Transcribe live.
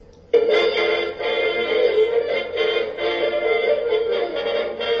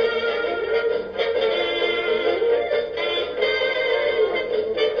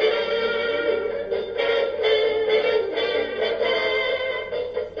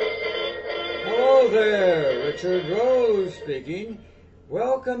there, Richard Rose speaking.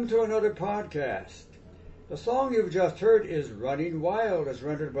 Welcome to another podcast. The song you've just heard is Running Wild, as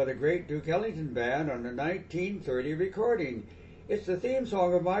rendered by the great Duke Ellington Band on the 1930 recording. It's the theme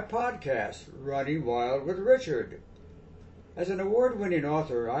song of my podcast, Running Wild with Richard. As an award-winning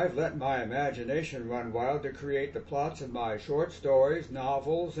author, I've let my imagination run wild to create the plots of my short stories,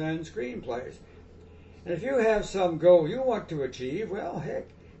 novels, and screenplays. And if you have some goal you want to achieve, well, heck,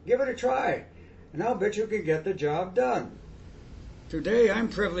 give it a try, and I'll bet you can get the job done. Today, I'm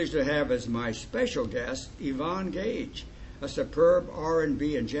privileged to have as my special guest Yvonne Gage, a superb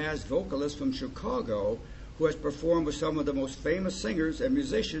R&B and jazz vocalist from Chicago who has performed with some of the most famous singers and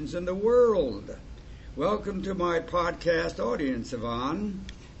musicians in the world. Welcome to my podcast audience, Yvonne.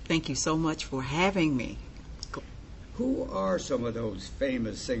 Thank you so much for having me. Who are some of those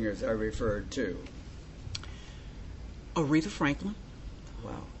famous singers I referred to? Aretha Franklin.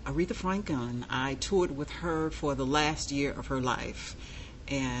 Wow. Aretha Franklin, I toured with her for the last year of her life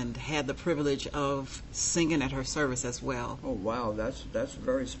and had the privilege of singing at her service as well. Oh, wow, that's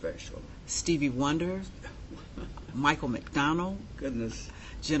very special. Stevie Wonder, Michael McDonald, Goodness.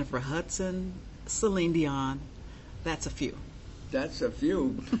 Jennifer Hudson, Celine Dion. That's a few. That's a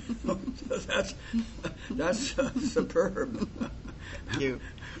few. that's superb. Thank you.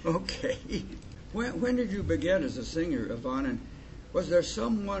 Okay. When did you begin as a singer, Yvonne? And was there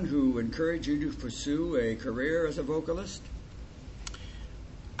someone who encouraged you to pursue a career as a vocalist?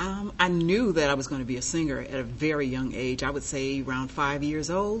 I knew that I was going to be a singer at a very young age. I would say around 5 years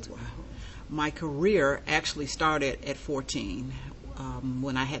old. Wow. My career actually started at 14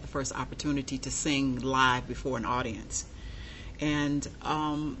 when I had the first opportunity to sing live before an audience. And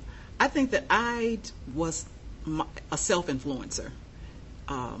I think that I was a self-influencer,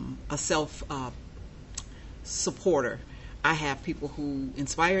 a self-supporter. I have people who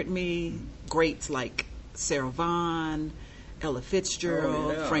inspired me, greats like Sarah Vaughan, Ella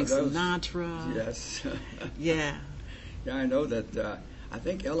Fitzgerald, Frank Sinatra. Yes. Yeah. Yeah, I know that. I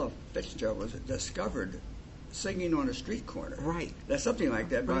think Ella Fitzgerald was discovered singing on a street corner. Right. That's something like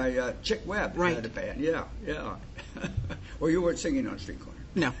that by Chick Webb. Right. Had a band. Yeah, yeah. Well, you weren't singing on a street corner.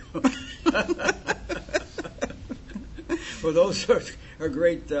 No. Well, those are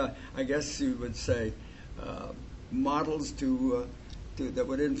great, I guess you would say, models to that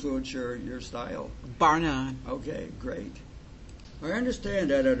would influence your style. Bar none. Okay, great. I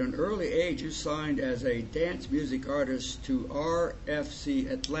understand that at an early age you signed as a dance music artist to RFC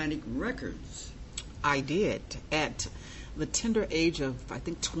Atlantic Records. I did at the tender age of, I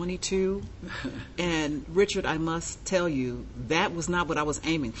think, 22. And Richard, I must tell you, that was not what I was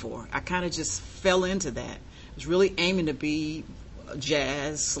aiming for. I kind of just fell into that. I was really aiming to be a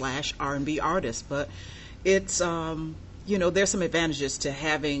jazz/R&B artist, but it's, there's some advantages to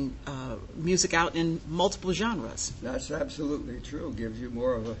having music out in multiple genres. That's absolutely true. Gives you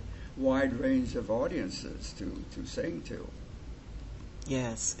more of a wide range of audiences to sing to.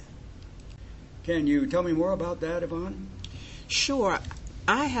 Yes. Can you tell me more about that, Yvonne? Sure.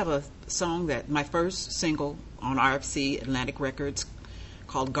 I have a song that my first single on RFC Atlantic Records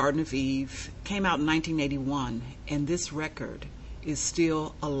called Garden of Eve came out in 1981, and this record is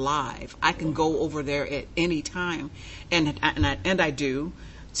still alive. I can go over there at any time, and I do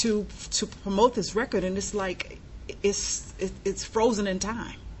to promote this record, and it's like it's frozen in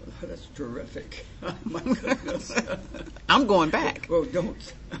time. That's terrific. My goodness. I'm going back. Well, don't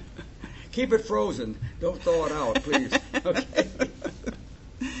keep it frozen. Don't thaw it out, please. Okay.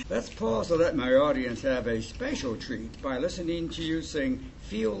 Let's pause to let my audience have a special treat by listening to you sing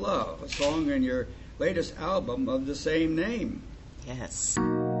Feel Love, a song in your latest album of the same name. Yes.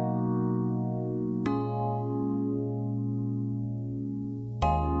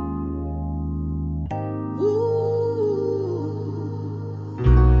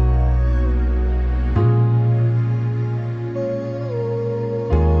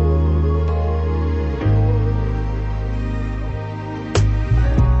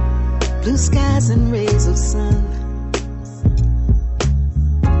 Blue skies and rays of sun,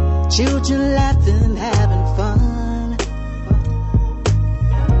 children laughing, having fun.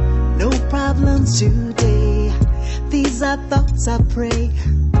 No problems today, these are thoughts I pray.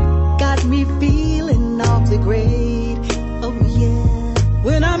 Got me feeling awfully great, oh yeah.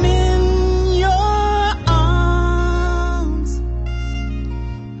 When I'm in your arms,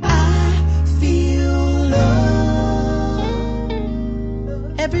 I feel love.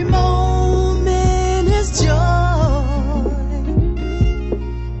 Every moment is joy.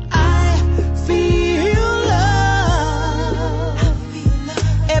 I feel love.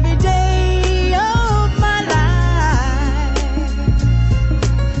 Every day of my life.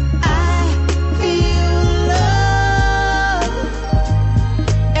 I feel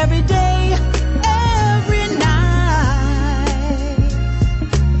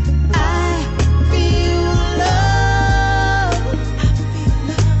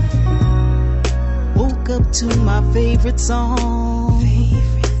to my favorite song.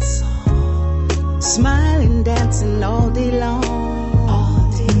 Smiling, dancing all day long.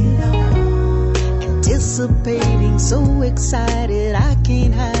 Anticipating, so excited, I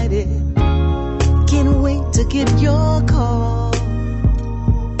can't hide it. Can't wait to get your call.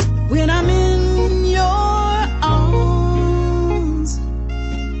 When I'm in your arms,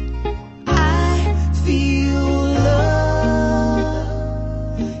 I feel love.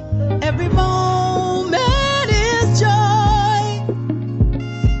 Every moment is joy.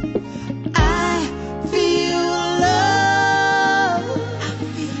 I feel love.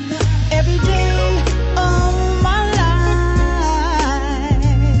 Every day of my life,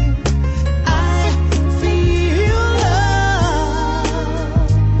 I feel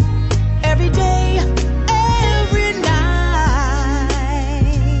love. Every day, every night,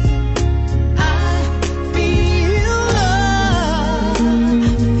 I feel love.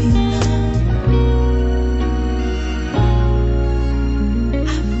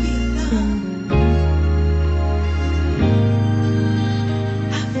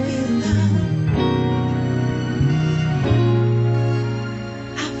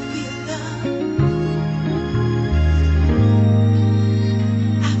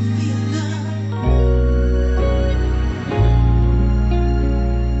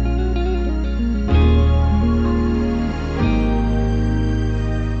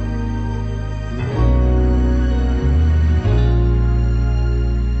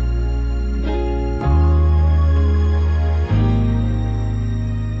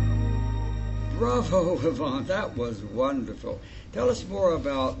 Bravo, Yvonne. That was wonderful. Tell us more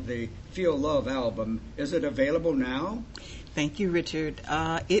about the Feel Love album. Is it available now? Thank you, Richard.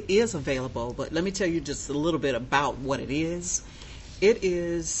 It is available, but let me tell you just a little bit about what it is. It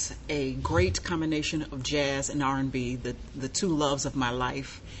is a great combination of jazz and R&B, the two loves of my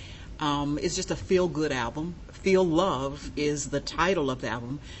life. It's just a feel-good album. Feel Love is the title of the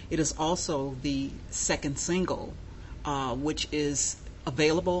album. It is also the second single, which is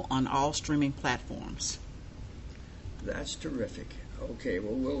available on all streaming platforms. That's terrific. Okay,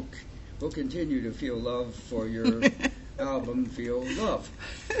 well, we'll continue to feel love for your album, Feel Love.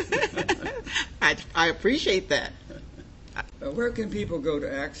 I appreciate that. Where can people go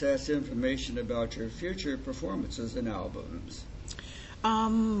to access information about your future performances and albums?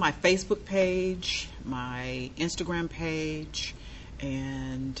 My Facebook page, my Instagram page,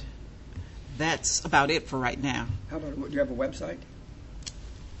 and that's about it for right now. How about, do you have a website?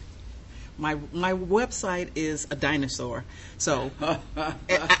 My website is a dinosaur, so I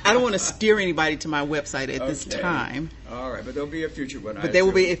don't want to steer anybody to my website at this time. All right, but there'll be a future one. But there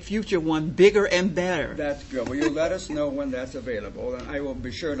will be a future one, bigger and better. That's good. Well, you'll let us know when that's available, and I will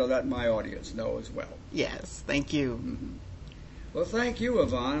be sure to let my audience know as well. Yes, thank you. Mm-hmm. Well, thank you,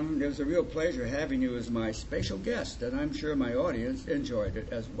 Yvonne. It was a real pleasure having you as my special guest, and I'm sure my audience enjoyed it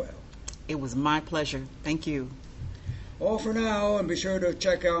as well. It was my pleasure. Thank you. All for now, and be sure to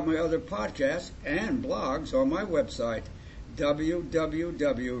check out my other podcasts and blogs on my website,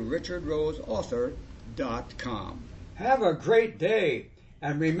 www.richardroseauthor.com. Have a great day,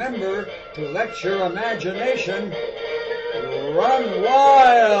 and remember to let your imagination run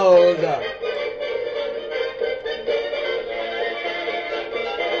wild.